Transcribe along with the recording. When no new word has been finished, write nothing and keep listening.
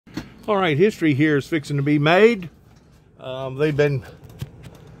All right, history here is fixing to be made. They've been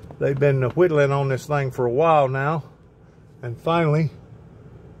whittling on this thing for a while now, and finally,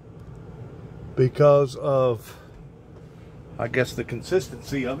 because of, I guess, the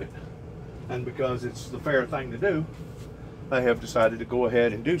consistency of it, and because it's the fair thing to do, they have decided to go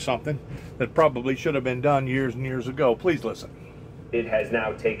ahead and do something that probably should have been done years and years ago. Please listen. It has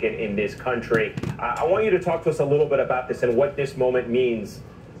now taken in this country. I want you to talk to us a little bit about this and what this moment means.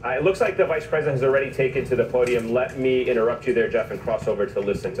 It looks like the Vice President has already taken to the podium. Let me interrupt you there, Jeff, and cross over to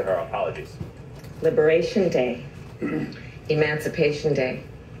listen to her apologies. Liberation Day, Emancipation Day,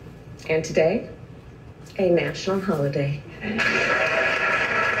 and today, a national holiday.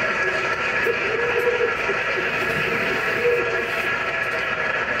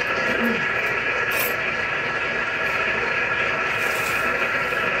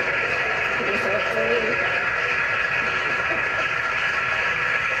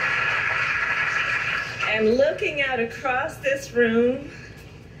 And looking out across this room,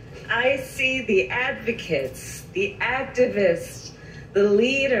 I see the advocates, the activists, the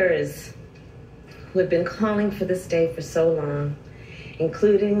leaders who have been calling for this day for so long,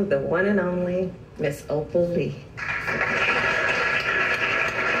 including the one and only Miss Opal Lee.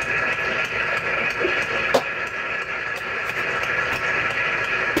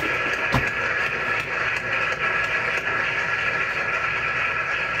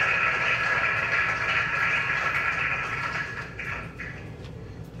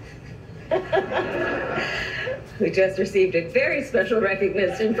 Who just received a very special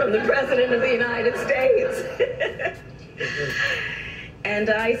recognition from the President of the United States.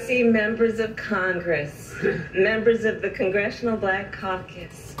 And I see members of Congress, members of the Congressional Black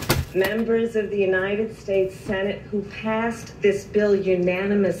Caucus, members of the United States Senate who passed this bill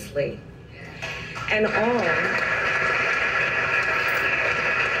unanimously. And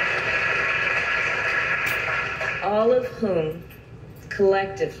all of whom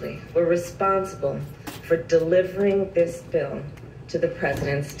collectively were responsible for delivering this bill to the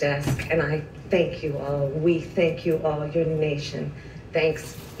President's desk. And I thank you all. We thank you all. Your nation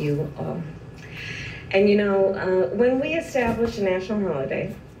thanks you all. And you know, when we establish a national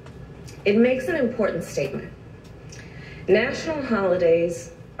holiday, it makes an important statement. National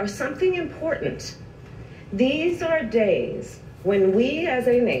holidays are something important. These are days when we as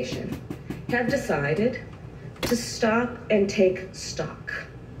a nation have decided to stop and take stock,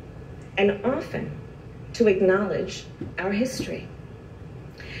 and often to acknowledge our history.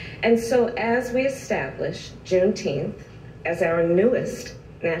 And so as we establish Juneteenth as our newest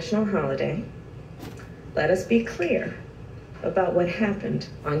national holiday, let us be clear about what happened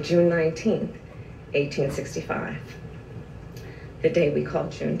on June 19th, 1865, the day we call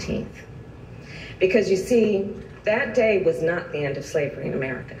Juneteenth. Because you see, that day was not the end of slavery in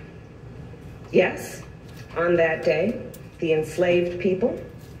America. Yes, on that day, the enslaved people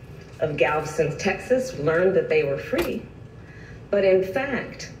of Galveston, Texas, learned that they were free. But in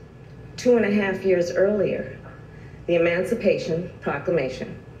fact, 2.5 years earlier, the Emancipation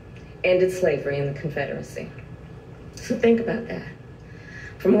Proclamation ended slavery in the Confederacy. So think about that.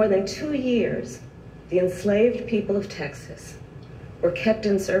 For more than 2 years, the enslaved people of Texas were kept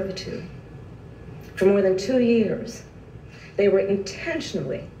in servitude. For more than 2 years, they were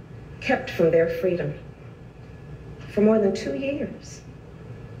intentionally kept from their freedom. For more than 2 years.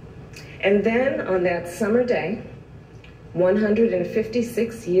 And then on that summer day,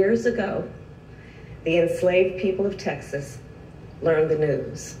 156 years ago, the enslaved people of Texas learned the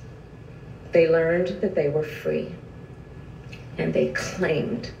news. They learned that they were free, and they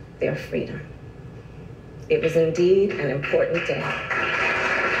claimed their freedom. It was indeed an important day.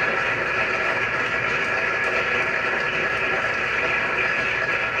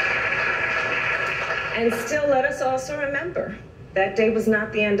 And still, let us also remember, that day was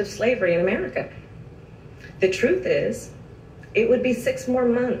not the end of slavery in America. The truth is, it would be 6 more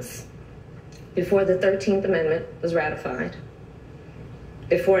months before the 13th Amendment was ratified,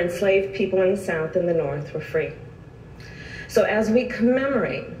 before enslaved people in the South and the North were free. So as we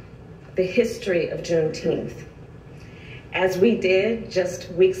commemorate the history of Juneteenth, as we did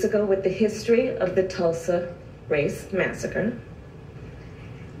just weeks ago with the history of the Tulsa Race Massacre,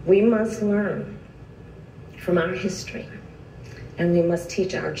 we must learn from our history, and we must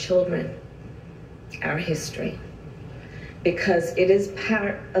teach our children our history, because it is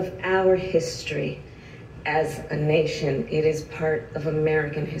part of our history as a nation. It is part of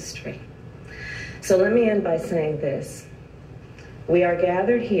American history. So let me end by saying this. We are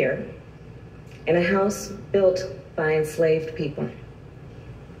gathered here in a house built by enslaved people.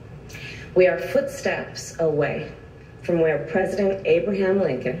 We are footsteps away from where President Abraham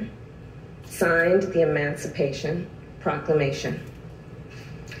Lincoln signed the Emancipation Proclamation.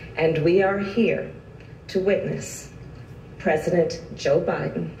 And we are here to witness President Joe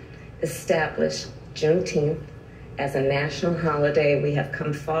Biden establish Juneteenth as a national holiday. We have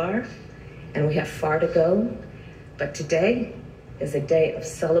come far, and we have far to go, but today is a day of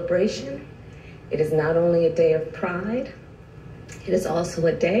celebration. It is not only a day of pride, it is also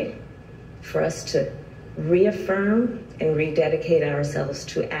a day for us to reaffirm and rededicate ourselves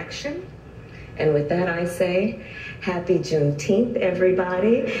to action. And with that, I say, happy Juneteenth,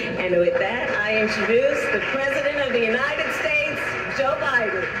 everybody. And with that, I introduce the President of the United States, Joe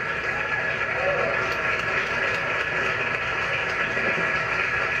Biden.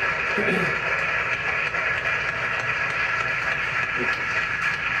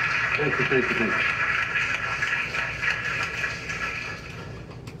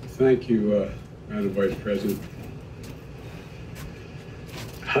 Thank you, Madam Vice President.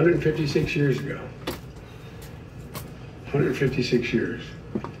 156 years ago, 156 years,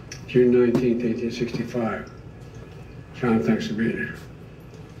 June 19th, 1865, John, thanks for being here.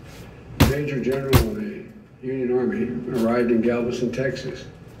 Major General of the Union Army arrived in Galveston, Texas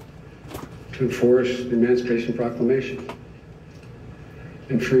to enforce the Emancipation Proclamation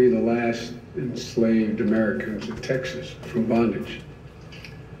and free the last enslaved Americans of Texas from bondage.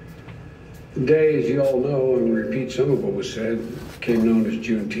 The day, as you all know, and repeat some of what was said, became known as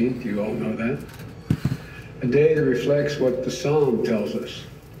Juneteenth. You all know that. A day that reflects what the Psalm tells us.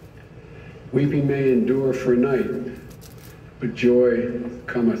 Weeping may endure for a night, but joy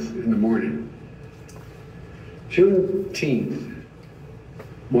cometh in the morning. Juneteenth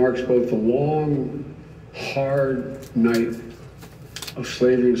marks both the long, hard night of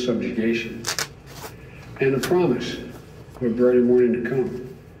slavery and subjugation and a promise of a brighter morning to come.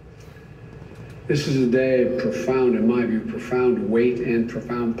 This is a day of profound, in my view, profound weight and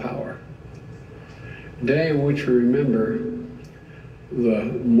profound power. A day in which we remember the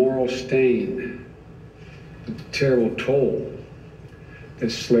moral stain, the terrible toll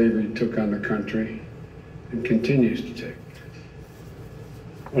that slavery took on the country and continues to take.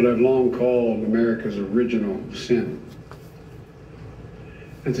 What I've long called America's original sin.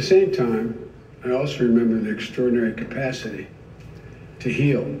 At the same time, I also remember the extraordinary capacity to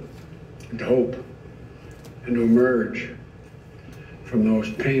heal and to hope and to emerge from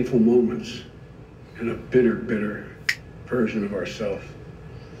those painful moments in a bitter, bitter version of ourselves,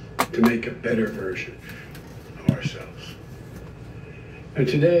 to make a better version of ourselves. And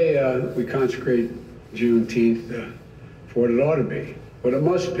today we consecrate Juneteenth for what it ought to be, what it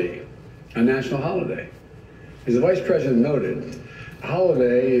must be, a national holiday. As the Vice President noted, a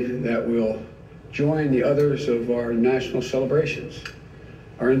holiday that will join the others of our national celebrations,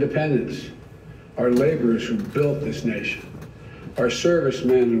 our independence, our laborers who built this nation, our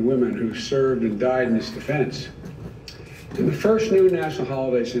servicemen and women who served and died in its defense. And the first new national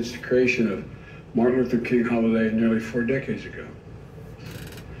holiday since the creation of Martin Luther King holiday nearly 4 decades ago.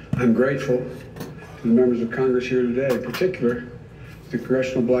 I'm grateful to the members of Congress here today, in particular the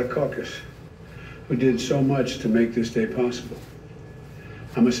Congressional Black Caucus, who did so much to make this day possible.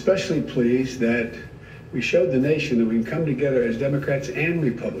 I'm especially pleased that we showed the nation that we can come together as Democrats and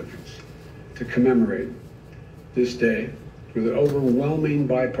Republicans to commemorate this day with an overwhelming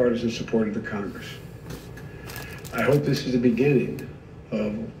bipartisan support of the Congress. I hope this is the beginning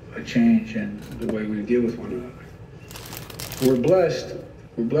of a change in the way we deal with one another.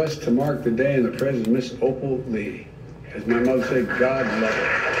 We're blessed to mark the day in the presence of Miss Opal Lee. As my mother said, God love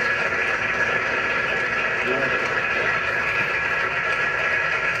her.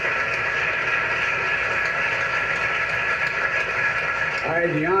 I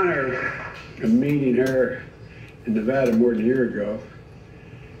had the honor of meeting her in Nevada more than a year ago.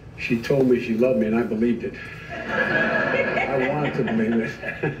 She told me she loved me, and I believed it. I wanted to believe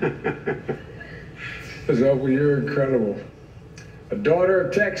it. Ms. Opal, you're incredible. A daughter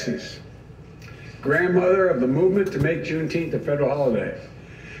of Texas, grandmother of the movement to make Juneteenth a federal holiday.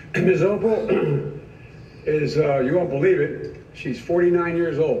 And Ms. Opal is, you won't believe it, she's 49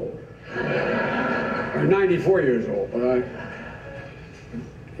 years old. Or 94 years old. But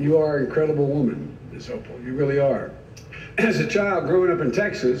you are an incredible woman, Ms. Opal. You really are. As a child growing up in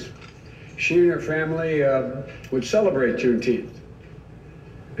Texas, she and her family would celebrate Juneteenth.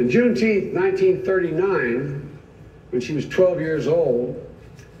 And Juneteenth, 1939, when she was 12 years old,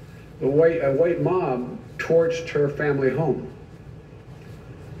 a white mob torched her family home.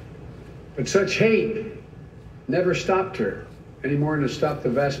 But such hate never stopped her, any more than it stopped the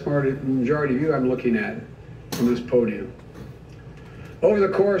vast majority of you I'm looking at from this podium. Over the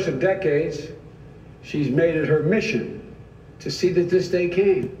course of decades, she's made it her mission to see that this day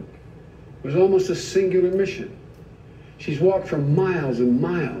came. was almost a singular mission. She's walked for miles and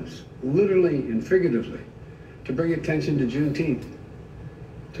miles, literally and figuratively, to bring attention to Juneteenth,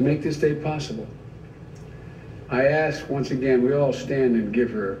 to make this day possible. I ask once again, we all stand and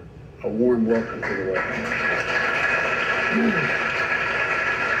give her a warm welcome to the White House.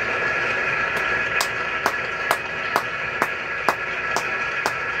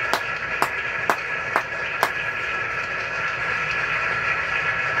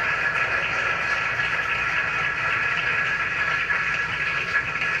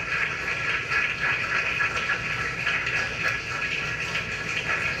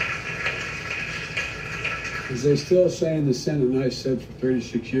 As they still say in the Senate, and I said for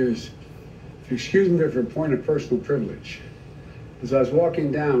 36 years, if you excuse me for a point of personal privilege, as I was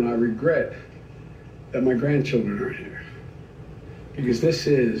walking down, I regret that my grandchildren aren't here. Because this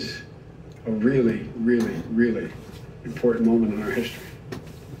is a really, really, really important moment in our history.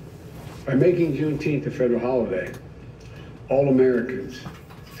 By making Juneteenth a federal holiday, all Americans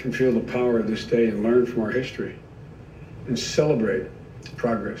can feel the power of this day and learn from our history and celebrate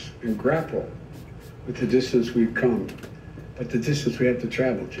progress and grapple with the distance we've come, but the distance we have to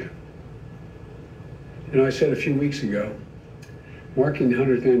travel, Jim. You know, I said a few weeks ago, marking the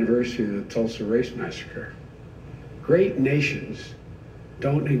 100th anniversary of the Tulsa Race Massacre, great nations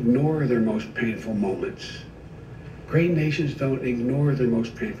don't ignore their most painful moments. Great nations don't ignore their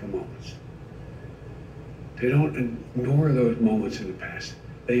most painful moments. They don't ignore those moments in the past.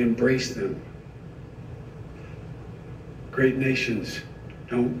 They embrace them. Great nations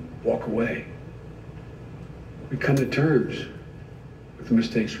don't walk away. We come to terms with the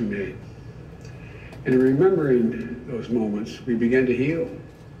mistakes we made. And in remembering those moments, we begin to heal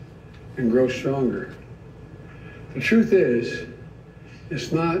and grow stronger. The truth is, it's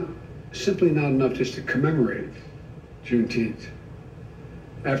simply not enough just to commemorate Juneteenth.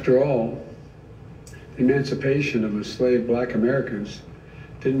 After all, the emancipation of enslaved Black Americans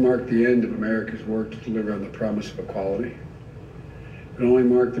didn't mark the end of America's work to deliver on the promise of equality. It only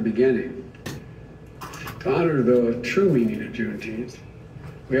marked the beginning. To honor the true meaning of Juneteenth,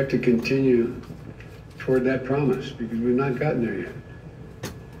 we have to continue toward that promise because we've not gotten there yet.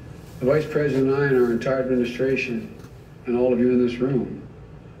 The Vice President and I and our entire administration and all of you in this room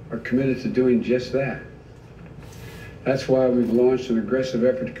are committed to doing just that. That's why we've launched an aggressive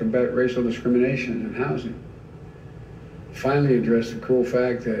effort to combat racial discrimination in housing. Finally address the cruel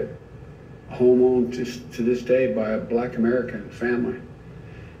fact that a home owned to this day by a Black American family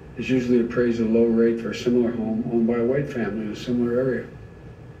is usually appraised at a low rate for a similar home owned by a white family in a similar area.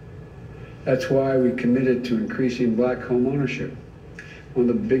 That's why we committed to increasing Black home ownership, one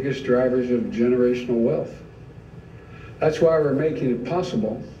of the biggest drivers of generational wealth. That's why we're making it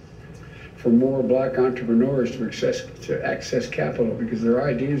possible for more Black entrepreneurs to access capital, because their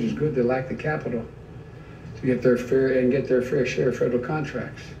ideas is good, they lack the capital to get their fair share of federal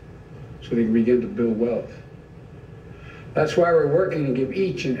contracts so they can begin to build wealth. That's why we're working to give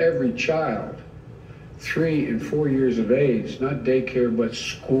each and every child 3 and 4 years of age, not daycare, but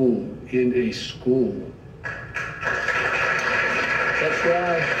school, in a school.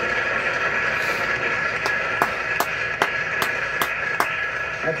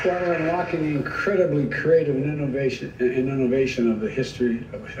 That's why we're unlocking the incredibly creative and innovation of the history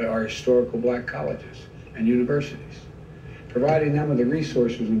of our historical Black colleges and universities, providing them with the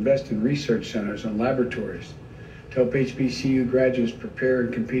resources to invest in research centers and laboratories to help HBCU graduates prepare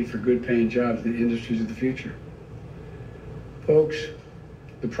and compete for good-paying jobs in the industries of the future. Folks,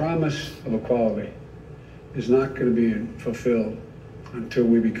 the promise of equality is not going to be fulfilled until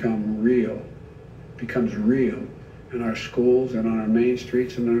we becomes real in our schools and on our main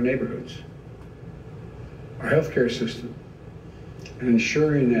streets and in our neighborhoods. Our healthcare system, and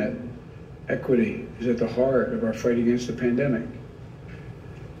ensuring that equity is at the heart of our fight against the pandemic.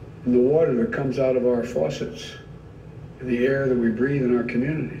 And the water that comes out of our faucets, and the air that we breathe in our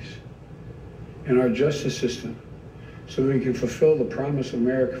communities, and our justice system, so that we can fulfill the promise of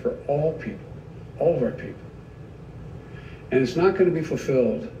America for all people, all of our people. And it's not going to be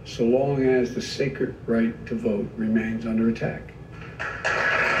fulfilled so long as the sacred right to vote remains under attack.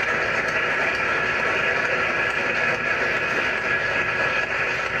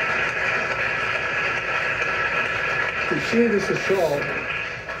 We see this assault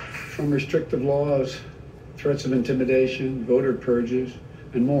from restrictive laws, threats of intimidation, voter purges,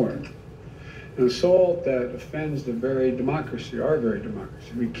 and more. An assault that offends the very democracy, our very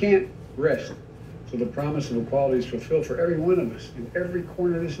democracy. We can't rest till the promise of equality is fulfilled for every one of us in every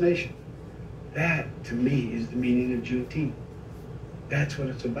corner of this nation. That, to me, is the meaning of Juneteenth. That's what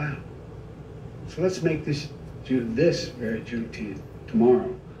it's about. So let's make this very Juneteenth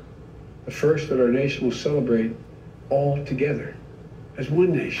tomorrow the first that our nation will celebrate all together as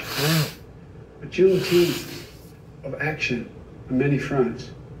one nation. A Juneteenth of action on many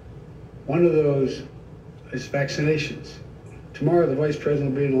fronts. One of those is vaccinations. Tomorrow, the Vice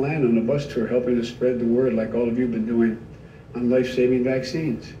President will be in Atlanta on a bus tour helping to spread the word, like all of you have been doing, on life-saving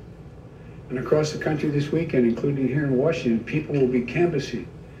vaccines. And across the country this weekend, including here in Washington, people will be canvassing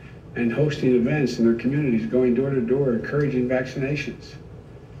and hosting events in their communities, going door to door, encouraging vaccinations.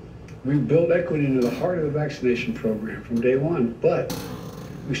 We've built equity into the heart of the vaccination program from day one, but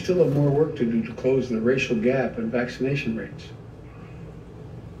we still have more work to do to close the racial gap in vaccination rates.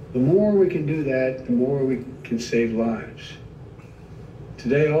 The more we can do that, the more we can save lives.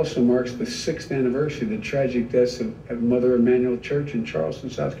 Today also marks the 6th anniversary of the tragic deaths of Mother Emanuel Church in Charleston,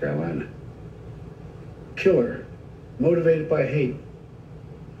 South Carolina. Killer, motivated by hate,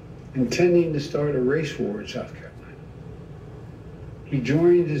 intending to start a race war in South Carolina. He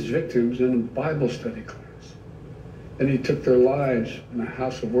joined his victims in a Bible study class. Then he took their lives in a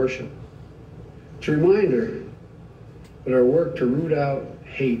house of worship. It's a reminder that our work to root out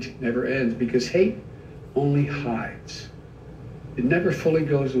hate never ends, because hate only hides. It never fully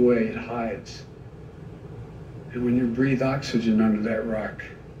goes away, it hides. And when you breathe oxygen under that rock,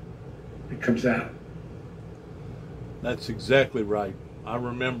 it comes out. That's exactly right. I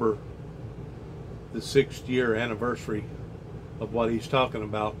remember the 6th year anniversary of what he's talking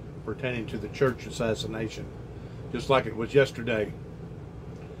about pertaining to the church assassination, just like it was yesterday.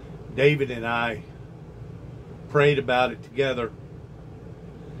 David and I prayed about it together,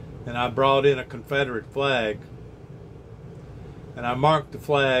 and I brought in a Confederate flag, and I marked the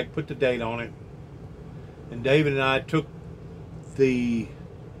flag, put the date on it, and David and I took the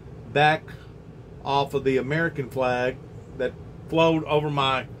back off of the American flag that flowed over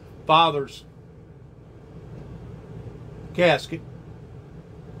my father's casket,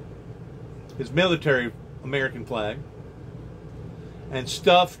 his military American flag, and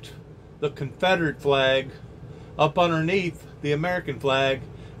stuffed the Confederate flag up underneath the American flag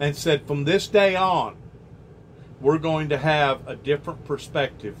and said, from this day on, we're going to have a different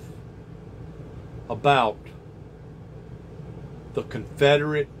perspective about the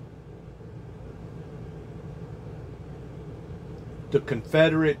Confederate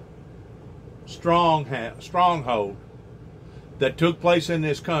stronghold that took place in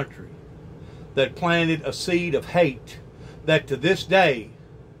this country, that planted a seed of hate that to this day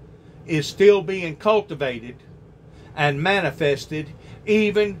is still being cultivated and manifested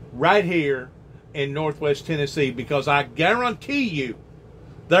even right here in Northwest Tennessee. Because I guarantee you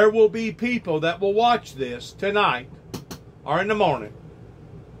there will be people that will watch this tonight or in the morning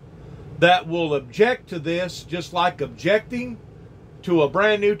that will object to this, just like objecting to a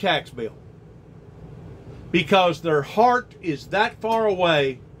brand new tax bill, because their heart is that far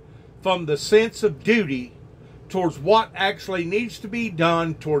away from the sense of duty towards what actually needs to be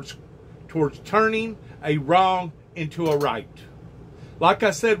done towards turning a wrong into a right. Like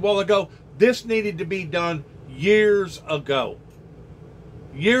I said a while ago, this needed to be done years ago,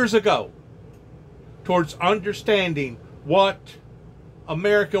 towards understanding what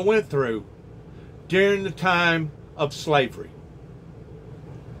America went through during the time of slavery,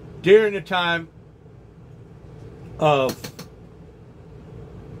 during the time of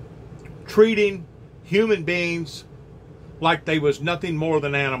treating human beings like they was nothing more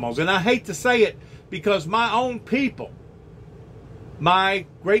than animals. And I hate to say it, because my own people, my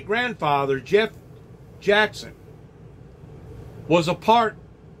great-grandfather, Jeff Jackson, was a part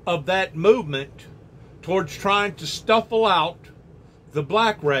of that movement towards trying to snuff out the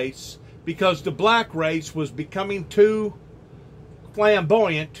black race, because the black race was becoming too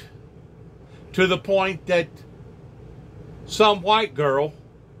flamboyant to the point that some white girl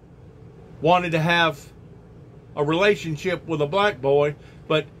wanted to have a relationship with a black boy,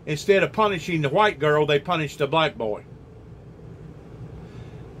 but instead of punishing the white girl, they punished the black boy.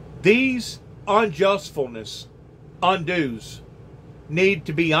 These unjustfulness, undos, need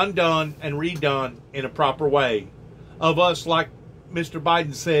to be undone and redone in a proper way. Of us, like Mr.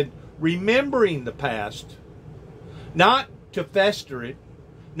 Biden said, remembering the past, not to fester it,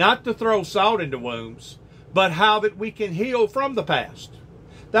 not to throw salt into wounds, but how that we can heal from the past.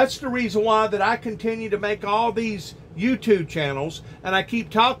 That's the reason why that I continue to make all these YouTube channels, and I keep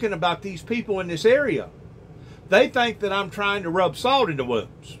talking about these people in this area. They think that I'm trying to rub salt into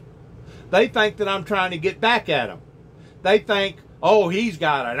wounds. They think that I'm trying to get back at them. They think, oh, he's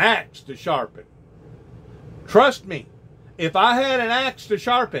got an axe to sharpen. Trust me, if I had an axe to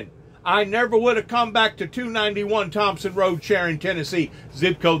sharpen, I never would have come back to 291 Thompson Road, Sharon, Tennessee,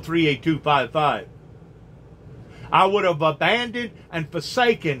 zip code 38255. I would have abandoned and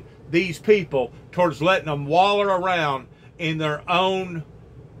forsaken these people towards letting them waller around in their own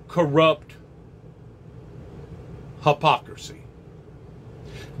corrupt hypocrisy.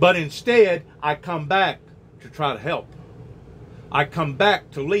 But instead, I come back to try to help. I come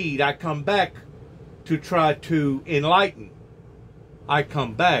back to lead. I come back to try to enlighten. I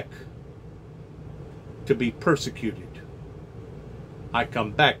come back to be persecuted. I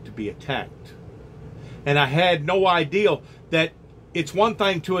come back to be attacked. And I had no idea that it's one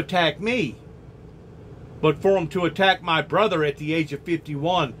thing to attack me, but for them to attack my brother at the age of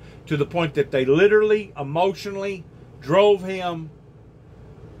 51 to the point that they literally, emotionally drove him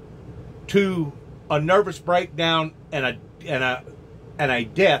to a nervous breakdown and a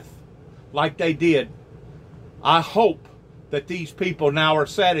death like they did. I hope that these people now are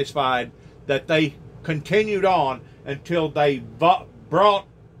satisfied that they continued on until they brought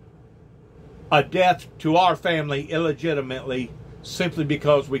a death to our family illegitimately, simply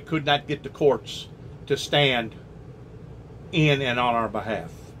because we could not get the courts to stand in and on our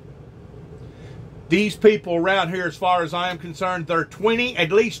behalf. These people around here, as far as I am concerned, they're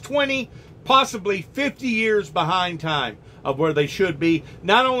at least 20, possibly 50 years behind time of where they should be,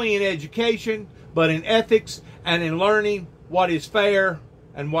 not only in education, but in ethics and in learning what is fair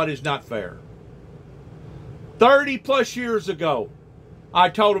and what is not fair. 30 plus years ago, I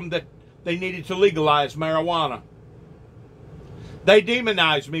told them that they needed to legalize marijuana. They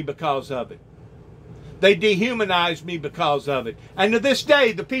demonized me because of it. They dehumanized me because of it. And to this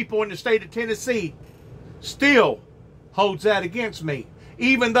day, the people in the state of Tennessee still holds that against me.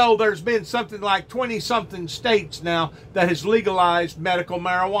 Even though there's been something like 20-something states now that has legalized medical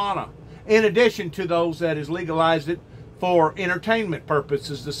marijuana. In addition to those that has legalized it for entertainment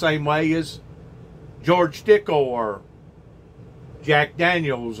purposes, the same way as George Dickel or Jack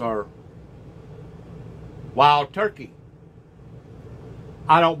Daniels or Wild Turkey.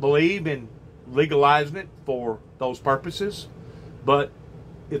 I don't believe in legalizing it for those purposes, but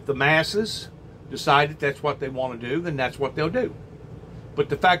if the masses decide that that's what they want to do, then that's what they'll do. But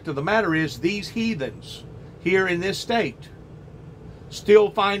the fact of the matter is, these heathens here in this state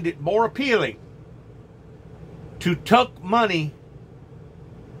still find it more appealing to tuck money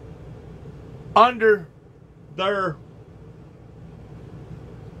under their,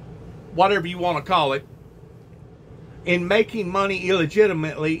 whatever you want to call it, in making money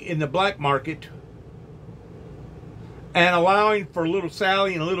illegitimately in the black market and allowing for little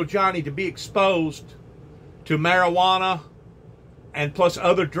Sally and little Johnny to be exposed to marijuana and plus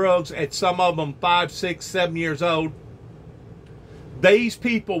other drugs at some of them 5, 6, 7 years old. These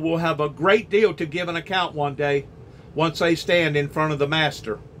people will have a great deal to give an account one day once they stand in front of the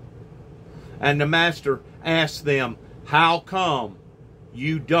master. And the master asks them, how come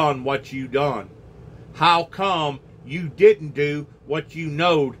you done what you done? How come you didn't do what you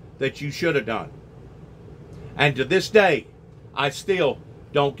knowed that you should have done? And to this day, I still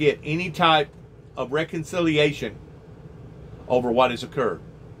don't get any type of reconciliation over what has occurred.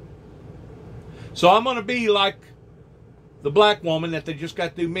 So I'm going to be like the black woman that they just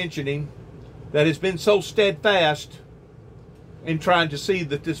got through mentioning, that has been so steadfast in trying to see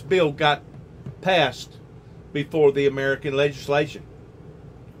that this bill got passed before the American legislation.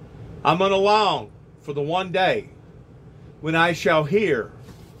 I'm going to long for the one day when I shall hear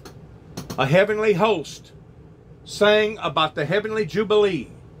a heavenly host sang about the heavenly jubilee,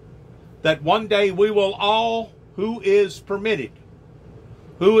 that one day we will all, who is permitted,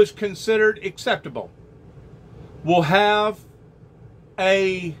 who is considered acceptable, will have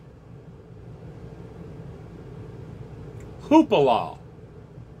a hoopla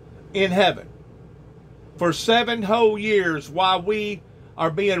in heaven for 7 whole years while we are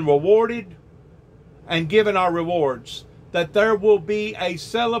being rewarded and given our rewards. That there will be a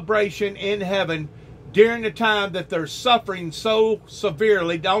celebration in heaven during the time that they're suffering so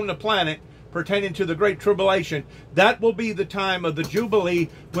severely on the planet pertaining to the Great Tribulation. That will be the time of the Jubilee,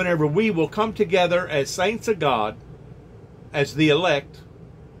 whenever we will come together as saints of God, as the elect,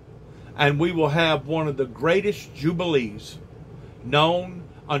 and we will have one of the greatest Jubilees known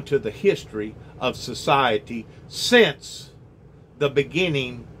unto the history of society since the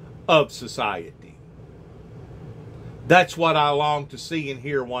beginning of society. That's what I long to see and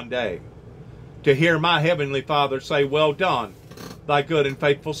hear one day. To hear my Heavenly Father say, well done, thy good and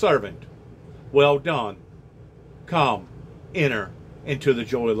faithful servant. Well done. Come, enter into the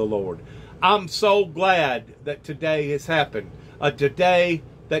joy of the Lord. I'm so glad that today has happened. A today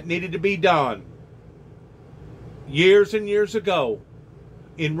that needed to be done years and years ago,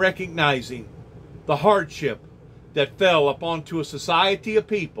 in recognizing the hardship that fell upon to a society of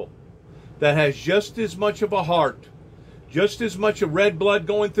people that has just as much of a heart just as much of red blood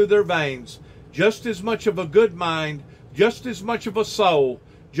going through their veins, just as much of a good mind, just as much of a soul,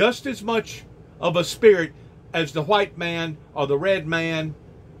 just as much of a spirit as the white man or the red man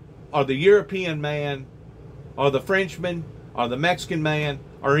or the European man or the Frenchman or the Mexican man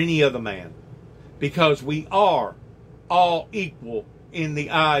or any other man. Because we are all equal in the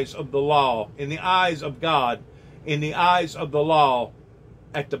eyes of the law, in the eyes of God, in the eyes of the law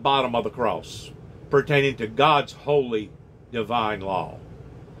at the bottom of the cross, pertaining to God's holy divine law.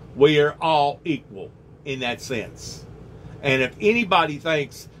 We are all equal in that sense. And if anybody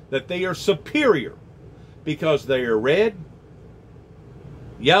thinks that they are superior because they are red,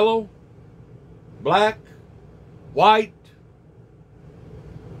 yellow, black, white,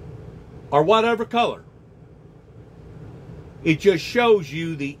 or whatever color, it just shows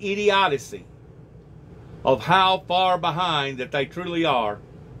you the idiocy of how far behind that they truly are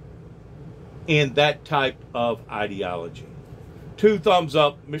in that type of ideology. 2 thumbs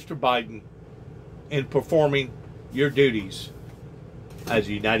up, Mr. Biden, in performing your duties as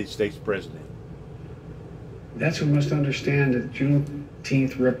the United States President. That's what we must understand, that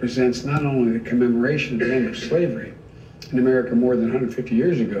Juneteenth represents not only the commemoration of the end of slavery in America more than 150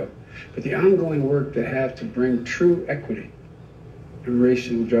 years ago, but the ongoing work they have to bring true equity and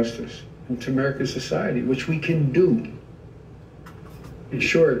racial justice into American society, which we can do. In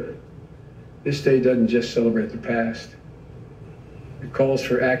short, this day doesn't just celebrate the past. It calls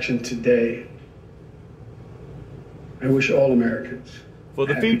for action today. I wish all Americans for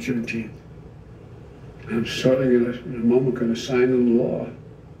the happy future. Juneteenth. I'm certainly going to, in a moment, going to sign into law,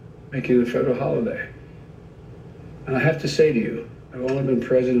 making it a federal holiday. And I have to say to you, I've only been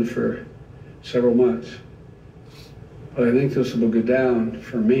president for several months, but I think this will go down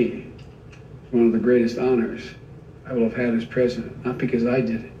for me as one of the greatest honors I will have had as president. Not because I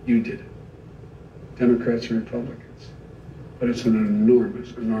did it, you did it. Democrats and Republicans. But it's an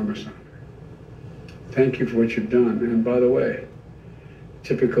enormous, enormous honor. Thank you for what you've done. And by the way,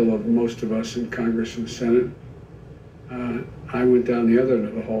 typical of most of us in Congress and Senate, I went down the other end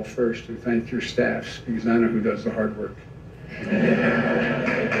of the hall first and thanked your staffs, because I know who does the hard work. Now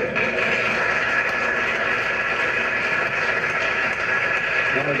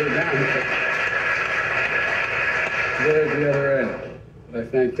I go down there at the other end. But I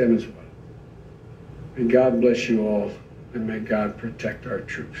thank them as well. And God bless you all, and may God protect our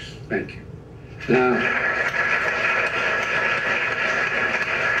troops. Thank you. Now,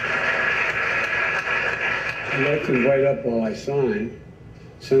 I'd like to invite up while I sign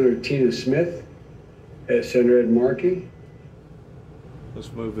Senator Tina Smith, Senator Ed Markey.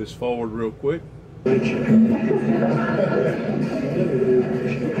 Let's move this forward real quick. Thank you.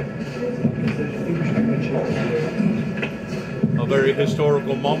 A very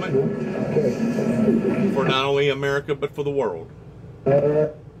historical moment for not only America but for the world. I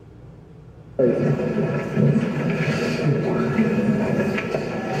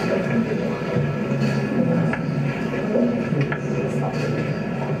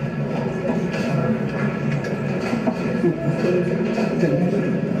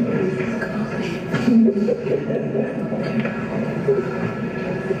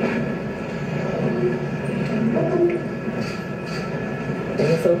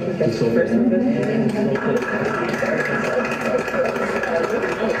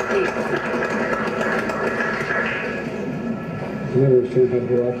never understand how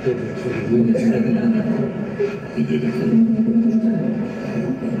bureaucratic this is.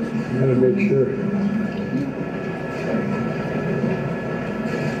 I gotta make sure.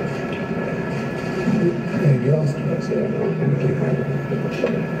 There you go.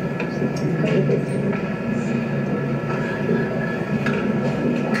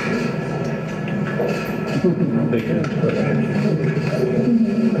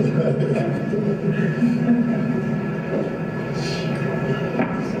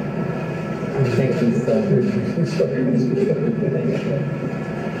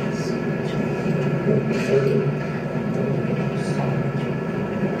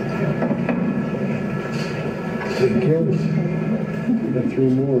 Thank you. I got 3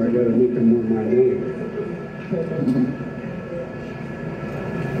 more. I got to make them more my name.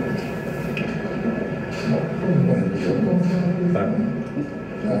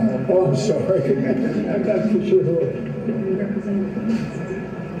 Oh, I'm sorry. I'm not for sure.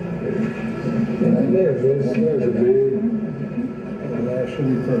 There it is. There's a man.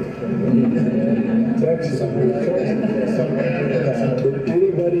 Texas. Did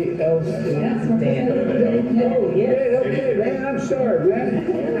anybody else? Oh, yeah. Okay, man. I'm sorry, man.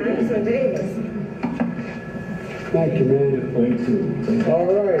 Thank you, man. Thank you. All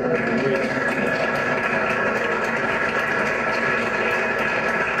right.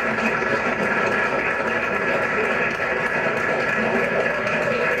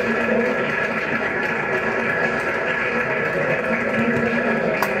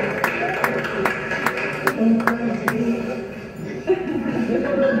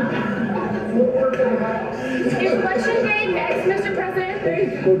 Is election day next, Mr. President?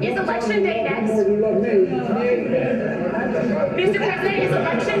 Is election day next? Mr. President, is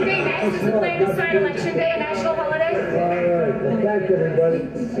election day next? Is the plan to sign election day a national holiday? All right. Well, thanks, everybody.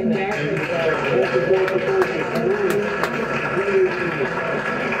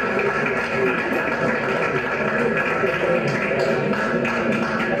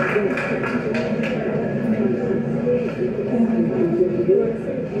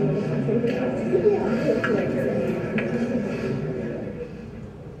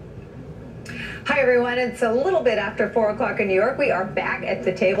 Hi everyone, it's a little bit after 4 o'clock in New York. We are back at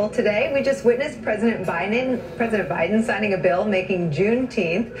the table today. We just witnessed President Biden signing a bill making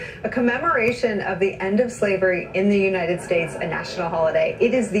Juneteenth a commemoration of the end of slavery in the United States a national holiday.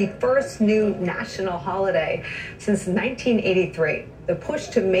 It is the first new national holiday since 1983. The push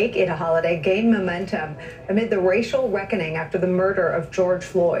to make it a holiday gained momentum amid the racial reckoning after the murder of George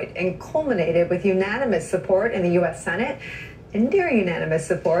Floyd and culminated with unanimous support in the U.S. Senate and near unanimous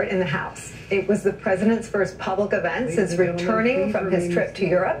support in the House. It was the president's first public event since returning from his trip to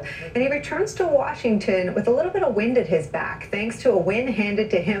Europe, and he returns to Washington with a little bit of wind at his back, thanks to a win handed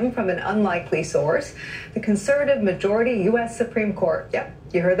to him from an unlikely source, the conservative majority U.S. Supreme Court. Yep,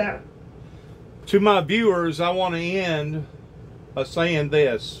 you heard that. To my viewers, I want to end by saying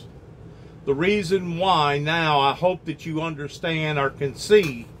this. The reason why now, I hope that you understand or can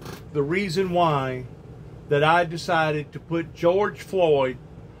see the reason why that I decided to put George Floyd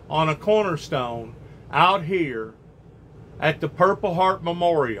on a cornerstone out here at the Purple Heart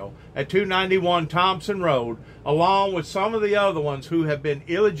Memorial at 291 Thompson Road, along with some of the other ones who have been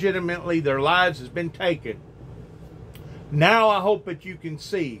illegitimately, their lives has been taken. Now I hope that you can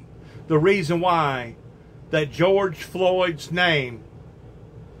see the reason why that George Floyd's name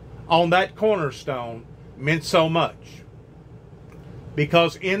on that cornerstone meant so much.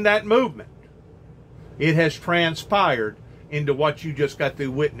 Because in that movement, it has transpired into what you just got through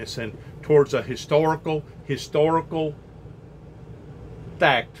witnessing towards a historical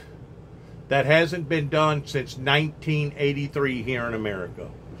fact that hasn't been done since 1983 here in America.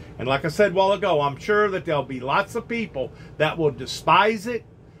 And like I said a while ago, I'm sure that there'll be lots of people that will despise it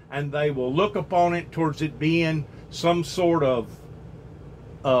and they will look upon it towards it being some sort of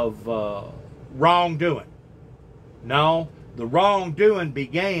wrongdoing. No, the wrongdoing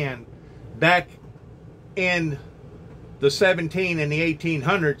began back in the 17 and the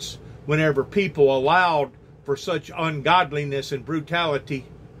 1800s, whenever people allowed for such ungodliness and brutality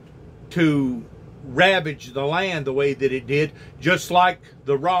to ravage the land the way that it did, just like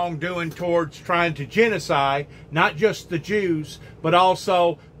the wrongdoing towards trying to genocide not just the Jews, but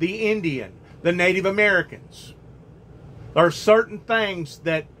also the Indian, the Native Americans. There are certain things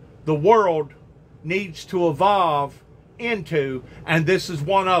that the world needs to evolve into, and this is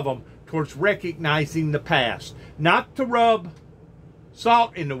one of them, towards recognizing the past. Not to rub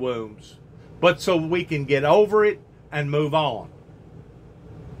salt in the wounds, but so we can get over it and move on.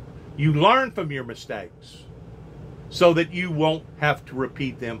 You learn from your mistakes so that you won't have to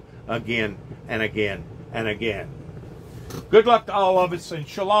repeat them again and again and again. Good luck to all of us, and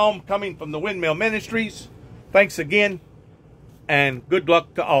shalom coming from the Windmill Ministries. Thanks again, and good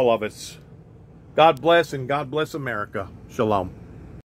luck to all of us. God bless, and God bless America. Shalom.